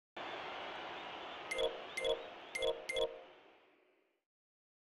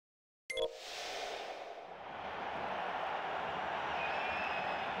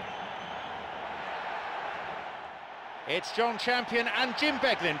It's John Champion and Jim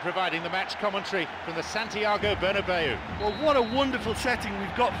Beglin providing the match commentary from the Santiago Bernabeu. Well, what a wonderful setting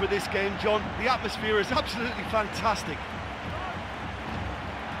we've got for this game, John. The atmosphere is absolutely fantastic.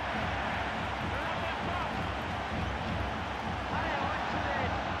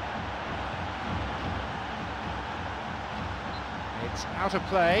 It's out of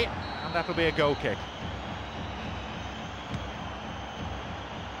play, and that'll be a goal kick.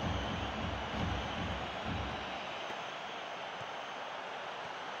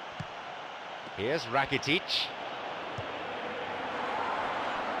 Here's Rakitic.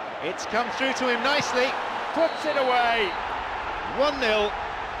 It's come through to him nicely, puts it away. 1-0.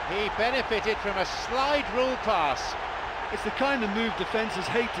 He benefited from a slide rule pass. It's the kind of move defences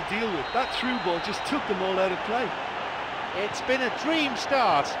hate to deal with. That through ball just took them all out of play. It's been a dream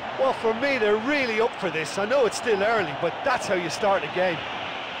start. Well, for me, they're really up for this. I know it's still early, but that's how you start a game.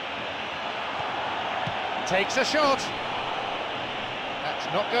 Takes a shot. That's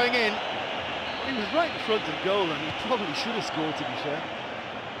not going in. He was right in front of goal, and he probably should have scored, to be fair.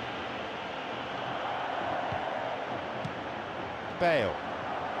 Bale.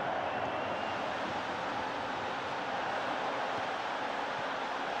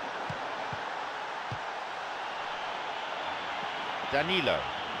 Danilo.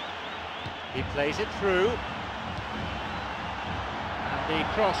 He plays it through. And the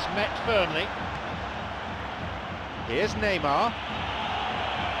cross met firmly. Here's Neymar.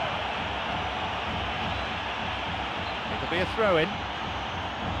 It'll be a throw-in.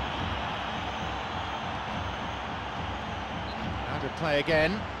 Now to play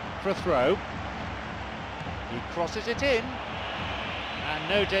again for a throw. He crosses it in. And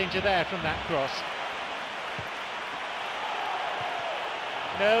no danger there from that cross.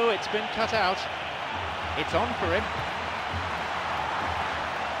 No, it's been cut out. It's on for him.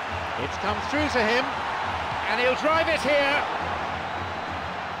 It's come through to him, and he'll drive it here.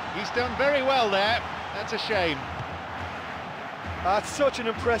 He's done very well there. That's a shame. That's such an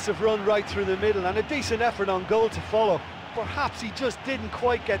impressive run right through the middle, and a decent effort on goal to follow. Perhaps he just didn't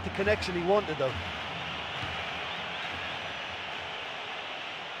quite get the connection he wanted, though.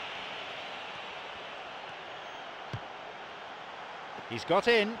 He's got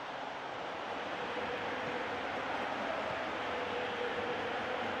in.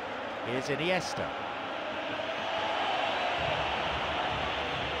 Here's Iniesta.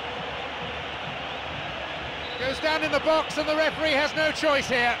 Goes down in the box, and the referee has no choice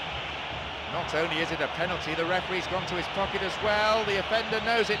here. Not only is it a penalty, the referee's gone to his pocket as well. The offender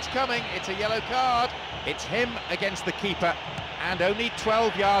knows it's coming. It's a yellow card. It's him against the keeper, and only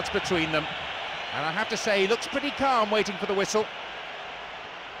 12 yards between them. And I have to say, he looks pretty calm waiting for the whistle.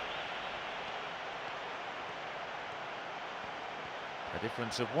 A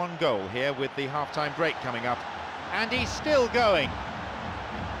difference of 1 goal here with the half-time break coming up. And he's still going.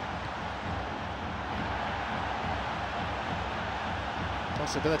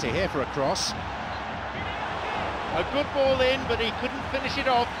 Possibility here for a cross. A good ball in, but he couldn't finish it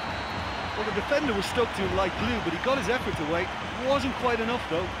off. Well, the defender was stuck to him like glue, but he got his effort away. Wasn't quite enough,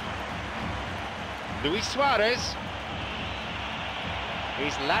 though. Luis Suarez.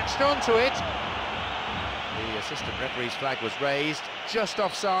 He's latched onto it. The assistant referee's flag was raised, just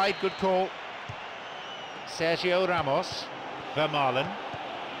offside, good call. Sergio Ramos, Vermaelen.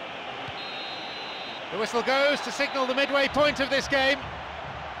 The whistle goes to signal the midway point of this game.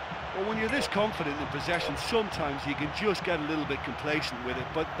 Well, when you're this confident in possession, sometimes you can just get a little bit complacent with it,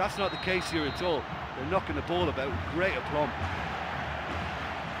 but that's not the case here at all. They're knocking the ball about with great aplomb.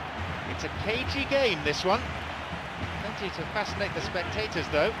 It's a cagey game, this one. Plenty to fascinate the spectators,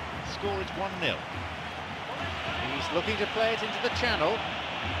 though. The score is 1-0. He's looking to play it into the channel.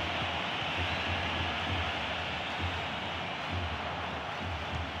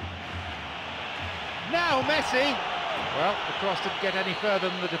 Now Messi. Well, the cross didn't get any further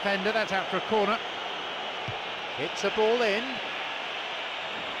than the defender. That's out for a corner. Hits a ball in.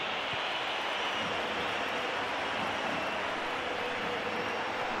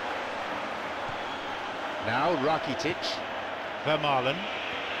 Now Rakitic. Vermaelen.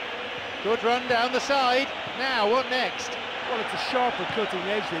 Good run down the side. Now, what next? Well, it's a sharper cutting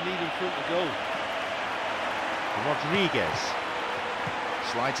edge they need in front of goal. Rodriguez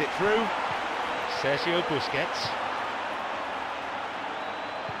slides it through. Sergio Busquets.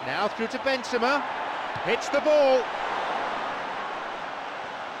 Now through to Benzema. Hits the ball.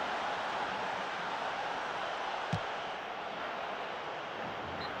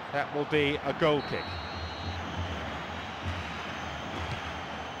 That will be a goal kick.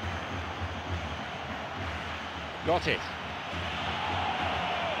 Got it.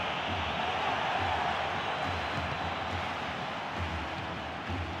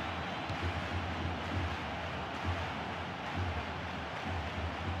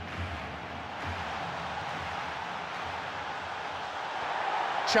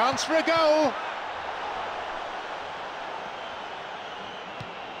 chance for a goal.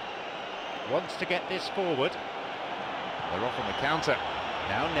 Wants to get this forward. They're off on the counter.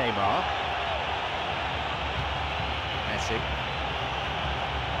 Now Neymar. Messi.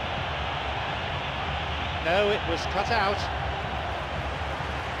 No, it was cut out.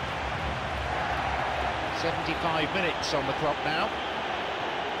 75 minutes on the clock now.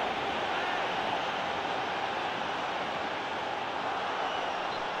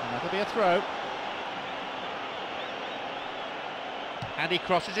 And that'll be a throw. And he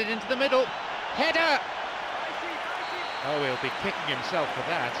crosses it into the middle. Header! Oh, he'll be kicking himself for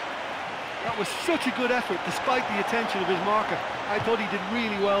that. That was such a good effort, despite the attention of his marker. I thought he did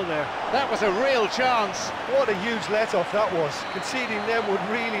really well there. That was a real chance. What a huge let-off that was. Conceding them would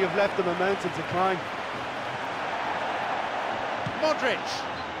really have left them a mountain to climb. Modric.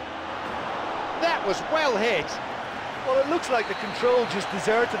 That was well hit. Well, it looks like the control just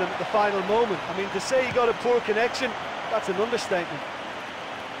deserted him at the final moment. I mean, to say he got a poor connection, that's an understatement.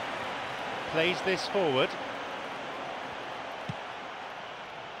 Plays this forward.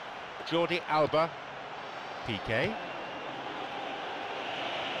 Jordi Alba. PK.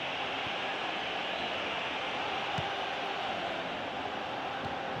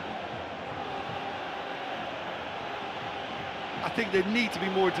 I think they need to be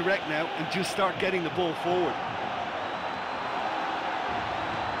more direct now and just start getting the ball forward.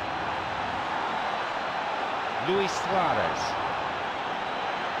 Luis Suarez.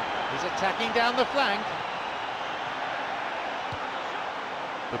 He's attacking down the flank.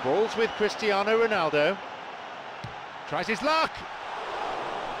 The ball's with Cristiano Ronaldo. Tries his luck.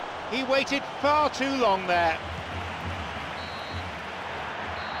 He waited far too long there.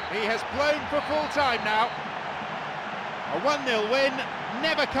 He has blown for full time now. A 1-0 win,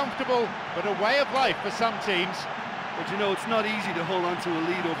 never comfortable, but a way of life for some teams. But you know, it's not easy to hold on to a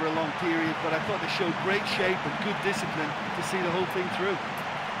lead over a long period, but I thought they showed great shape and good discipline to see the whole thing through.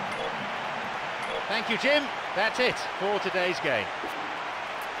 Thank you, Jim. That's it for today's game.